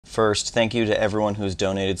First, thank you to everyone who's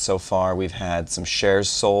donated so far. We've had some shares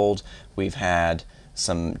sold, we've had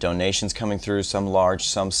some donations coming through, some large,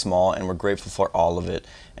 some small, and we're grateful for all of it.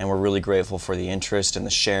 And we're really grateful for the interest and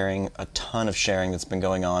the sharing, a ton of sharing that's been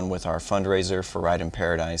going on with our fundraiser for Ride in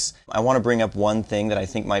Paradise. I want to bring up one thing that I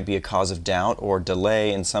think might be a cause of doubt or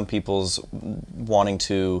delay in some people's wanting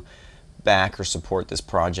to back or support this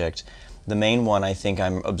project. The main one I think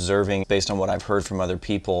I'm observing based on what I've heard from other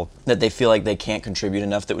people, that they feel like they can't contribute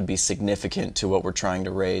enough that would be significant to what we're trying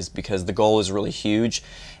to raise, because the goal is really huge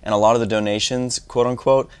and a lot of the donations, quote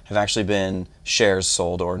unquote, have actually been shares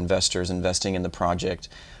sold or investors investing in the project.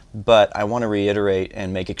 But I want to reiterate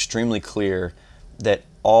and make extremely clear that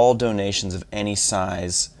all donations of any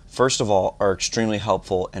size, first of all, are extremely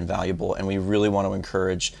helpful and valuable, and we really want to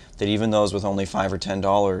encourage that even those with only $5 or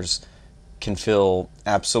 $10 can feel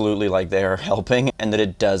absolutely like they are helping, and that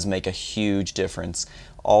it does make a huge difference.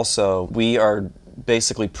 Also, we are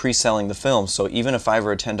basically pre-selling the film, so even a $5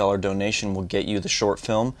 or a $10 donation will get you the short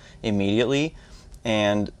film immediately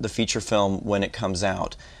and the feature film when it comes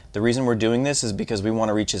out. The reason we're doing this is because we want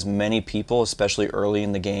to reach as many people, especially early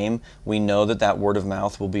in the game. We know that that word of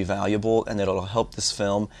mouth will be valuable and that it'll help this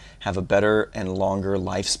film have a better and longer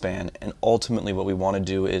lifespan. And ultimately what we want to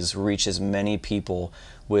do is reach as many people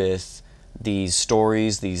with these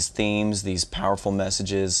stories, these themes, these powerful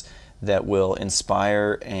messages that will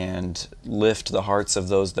inspire and lift the hearts of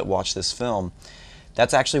those that watch this film.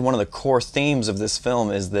 That's actually one of the core themes of this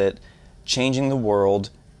film, is that changing the world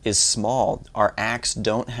is small. Our acts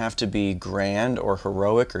don't have to be grand or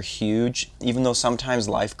heroic or huge, even though sometimes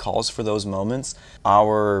life calls for those moments.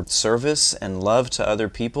 Our service and love to other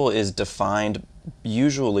people is defined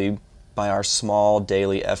usually by our small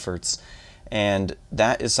daily efforts. And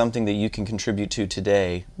that is something that you can contribute to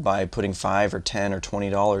today by putting $5 or $10 or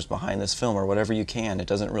 $20 behind this film, or whatever you can. It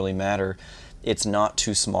doesn't really matter. It's not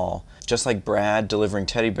too small. Just like Brad delivering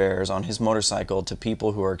teddy bears on his motorcycle to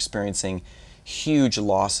people who are experiencing huge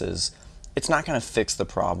losses, it's not going to fix the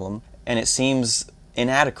problem, and it seems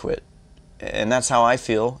inadequate. And that's how I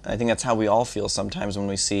feel. I think that's how we all feel sometimes when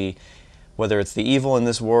we see whether it's the evil in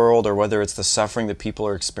this world or whether it's the suffering that people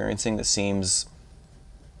are experiencing that seems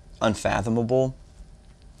unfathomable.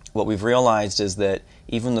 What we've realized is that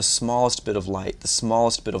even the smallest bit of light, the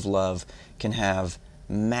smallest bit of love, can have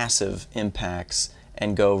massive impacts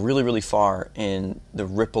and go really, really far in the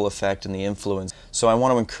ripple effect and the influence. So I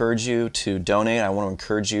want to encourage you to donate. I want to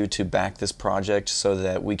encourage you to back this project so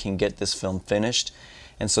that we can get this film finished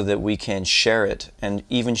and so that we can share it. And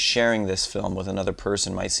even sharing this film with another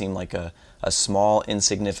person might seem like a small,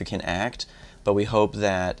 insignificant act, but we hope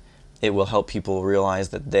that it will help people realize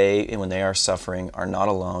that they, when they are suffering, are not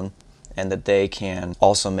alone, and that they can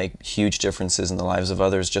also make huge differences in the lives of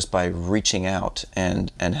others just by reaching out and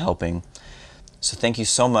helping. So thank you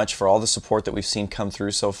so much for all the support that we've seen come through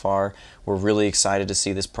so far. We're really excited to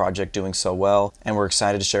see this project doing so well, and we're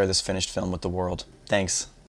excited to share this finished film with the world. Thanks.